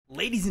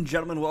Ladies and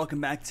gentlemen,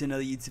 welcome back to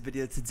another YouTube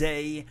video.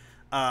 Today,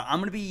 I'm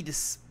going to be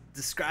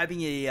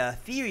describing a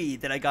theory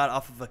that I got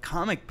off of a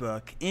comic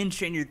book in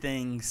Stranger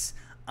Things,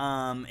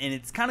 and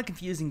it's kind of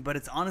confusing, but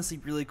it's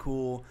honestly really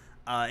cool.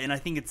 And I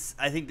think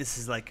this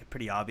is like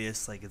pretty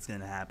obvious, like it's going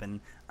to happen.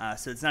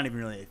 So it's not even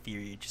really a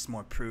theory; it's just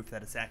more proof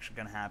that it's actually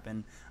going to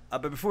happen.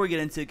 But before we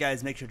get into it,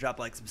 guys, make sure to drop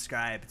a like,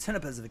 subscribe, turn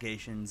up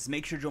notifications.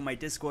 Make sure to join my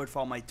Discord,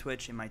 follow my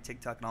Twitch and my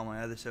TikTok and all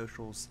my other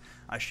socials.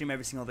 I stream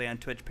every single day on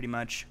Twitch, pretty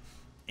much.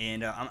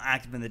 And I'm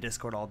active in the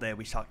Discord all day.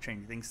 We talk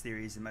Stranger Things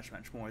theories and much,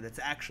 much more. That's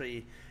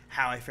actually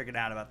how I figured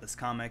out about this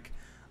comic.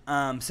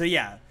 So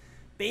yeah,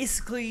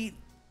 basically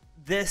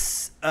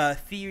this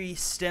theory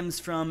stems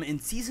from in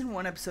season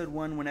 1, episode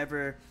 1.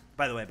 Whenever,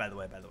 by the way,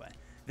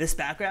 this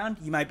background,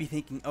 you might be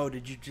thinking, oh,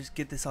 did you just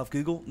get this off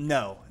Google?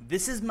 No,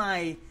 this is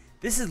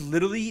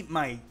literally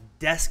my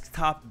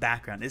desktop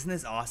background. Isn't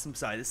this awesome?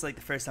 Sorry, this is like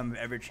the first time I've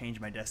ever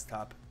changed my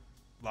desktop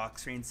lock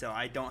screen, so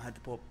I don't have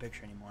to pull up a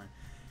picture anymore.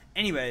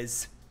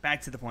 Anyways, back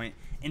to the point.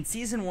 In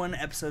season 1,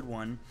 episode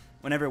 1,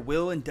 whenever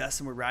Will and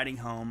Dustin were riding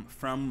home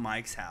from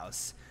Mike's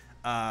house,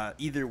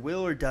 either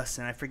Will or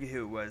Dustin, I forget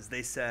who it was,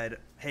 they said,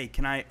 "Hey,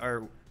 can I?"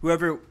 Or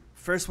whoever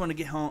first one to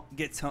get home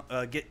get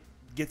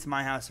to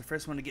my house, or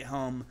first one to get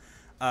home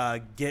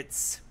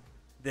gets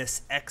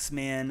this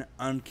X-Men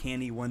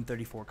Uncanny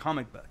 134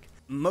 comic book.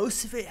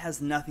 Most of it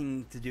has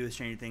nothing to do with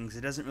Stranger Things.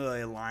 It doesn't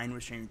really align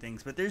with Stranger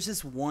Things, but there's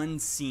this one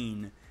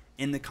scene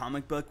in the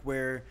comic book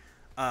where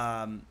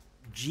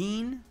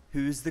Jean,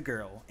 who's the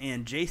girl,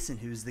 and Jason,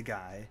 who's the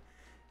guy,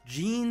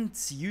 Jean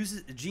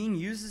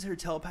uses her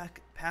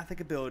telepathic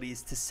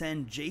abilities to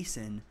send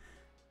Jason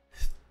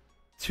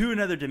to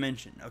another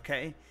dimension,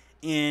 okay?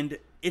 And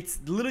it's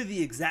literally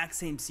the exact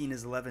same scene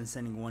as 11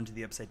 sending one to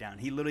the Upside Down.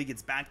 He literally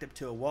gets backed up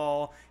to a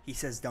wall. He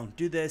says, "Don't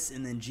do this."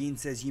 And then Jean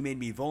says, "You made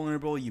me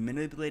vulnerable. You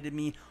manipulated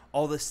me,"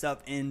 all this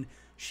stuff. And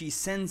she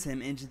sends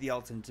him into the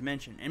alternate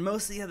dimension. And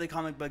mostly the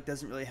comic book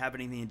doesn't really have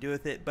anything to do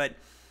with it, but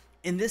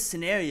in this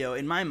scenario,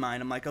 in my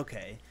mind, I'm like,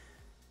 okay,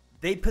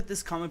 they put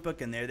this comic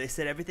book in there. They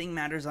said everything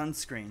matters on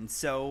screen.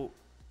 So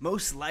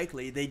most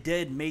likely they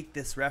did make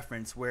this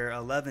reference where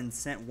 11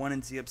 sent one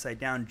into the Upside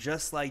Down,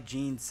 just like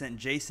Jean sent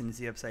Jason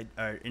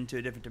into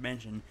a different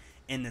dimension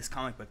in this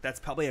comic book. That's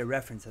probably a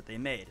reference that they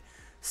made.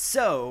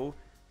 So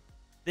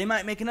they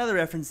might make another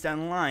reference down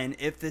the line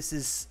if this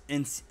is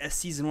in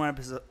season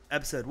 1,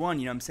 episode 1.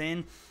 You know what I'm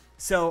saying?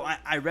 So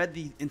I read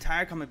the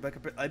entire comic book.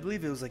 I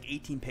believe it was like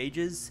 18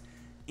 pages.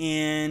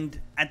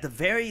 And at the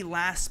very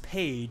last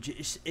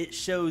page, it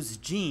shows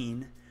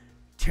Jean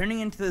turning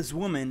into this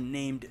woman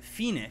named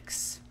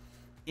Phoenix.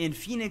 And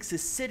Phoenix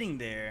is sitting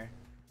there,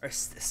 or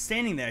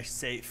standing there, I should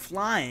say,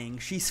 flying.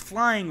 She's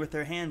flying with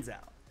her hands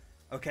out.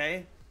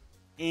 Okay?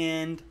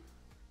 And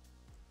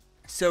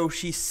so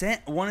she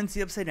sent one into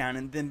the Upside Down,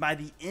 and then by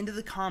the end of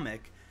the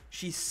comic,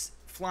 she's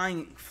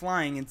flying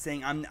and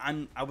saying,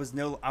 I was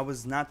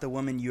not the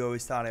woman you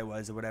always thought I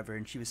was," or whatever.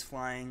 And she was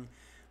flying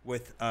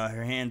with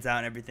her hands out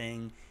and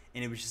everything,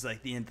 and it was just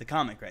like the end of the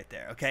comic right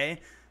there, okay?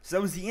 So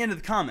that was the end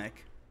of the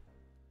comic.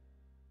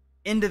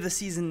 End of the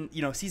season,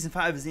 season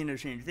 5 is the end of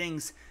Stranger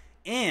Things,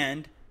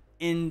 and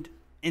in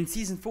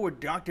season 4,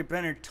 Dr.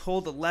 Brenner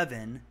told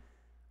 11,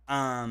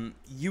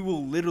 you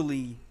will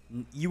literally,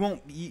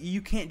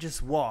 you can't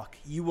just walk,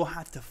 you will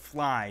have to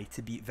fly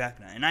to beat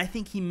Vecna. And I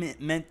think he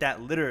meant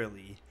that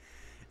literally,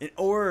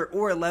 or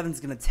 11's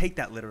gonna take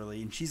that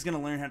literally, and she's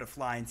gonna learn how to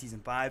fly in season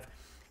 5.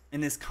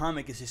 And this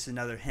comic is just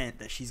another hint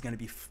that she's going to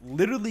be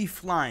literally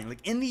flying, like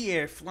in the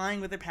air, flying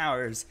with her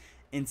powers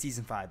in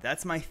season 5.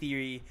 That's my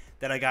theory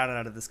that I got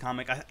out of this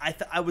comic.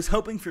 I was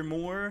hoping for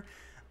more,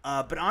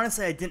 but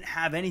honestly, I didn't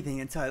have anything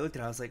until I looked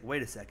at it. I was like,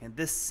 wait a second.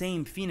 This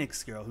same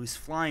Phoenix girl who's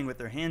flying with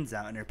her hands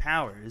out and her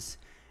powers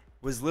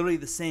was literally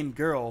the same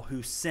girl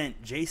who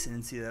sent Jason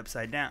into the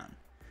Upside Down.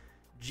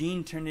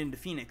 Jean turned into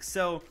Phoenix.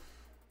 So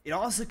it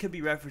also could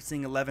be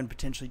referencing 11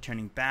 potentially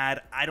turning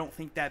bad. I don't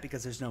think that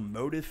because there's no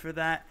motive for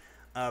that.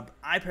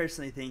 I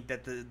personally think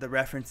that the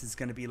reference is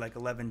going to be like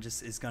 11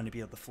 just is going to be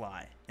able to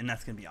fly, and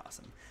that's going to be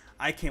awesome.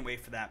 I can't wait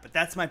for that, but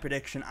that's my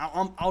prediction.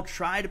 I'll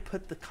try to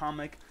put the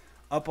comic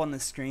up on the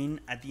screen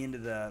at the end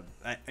of the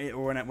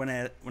or when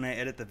I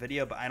edit the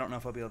video, but I don't know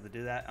if I'll be able to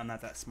do that. I'm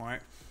not that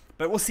smart,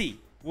 but we'll see.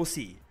 We'll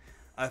see.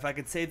 If I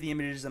could save the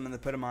images, I'm going to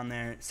put them on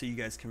there so you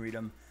guys can read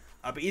them.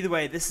 But either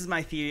way, this is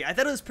my theory. I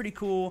thought it was pretty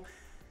cool,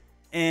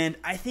 and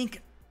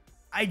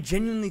I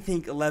genuinely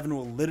think 11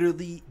 will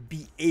literally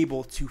be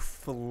able to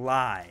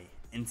fly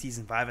in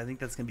season 5. I think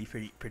that's gonna be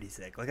pretty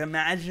sick. Like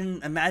imagine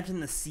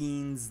the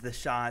scenes, the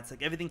shots,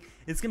 like everything.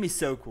 It's gonna be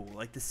so cool.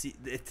 Like to see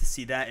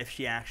that if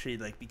she actually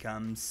like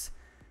becomes,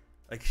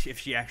 like if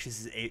she actually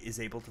is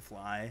able to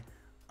fly.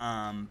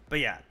 But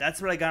yeah,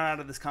 that's what I got out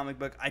of this comic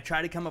book. I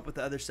try to come up with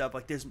the other stuff.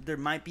 Like there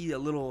might be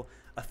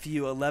a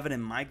few 11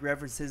 and Mike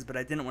references, but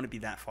I didn't want to be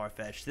that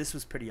far-fetched. This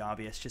was pretty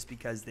obvious just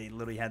because they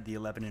literally had the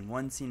 11 in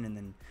one scene, and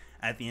then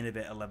at the end of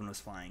it, 11 was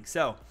flying.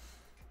 So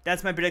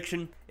that's my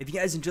prediction. If you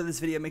guys enjoyed this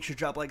video, make sure to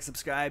drop a like,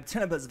 subscribe,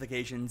 turn on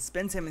notifications,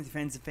 spend time with your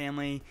friends and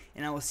family,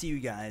 and I will see you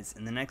guys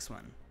in the next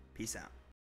one. Peace out.